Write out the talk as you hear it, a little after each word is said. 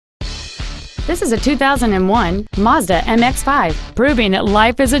This is a 2001 Mazda MX-5, proving that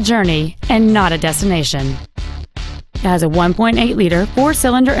life is a journey and not a destination. It has a 1.8-liter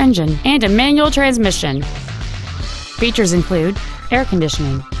four-cylinder engine and a manual transmission. Features include air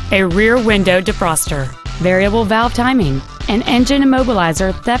conditioning, a rear window defroster, variable valve timing, an engine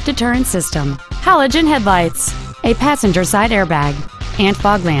immobilizer theft deterrent system, halogen headlights, a passenger side airbag, and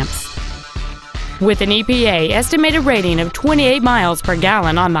fog lamps. With an EPA estimated rating of 28 miles per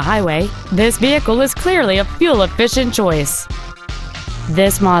gallon on the highway, this vehicle is clearly a fuel-efficient choice.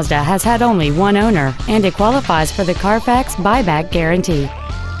 This Mazda has had only one owner, and it qualifies for the Carfax buyback guarantee.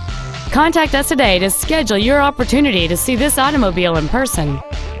 Contact us today to schedule your opportunity to see this automobile in person.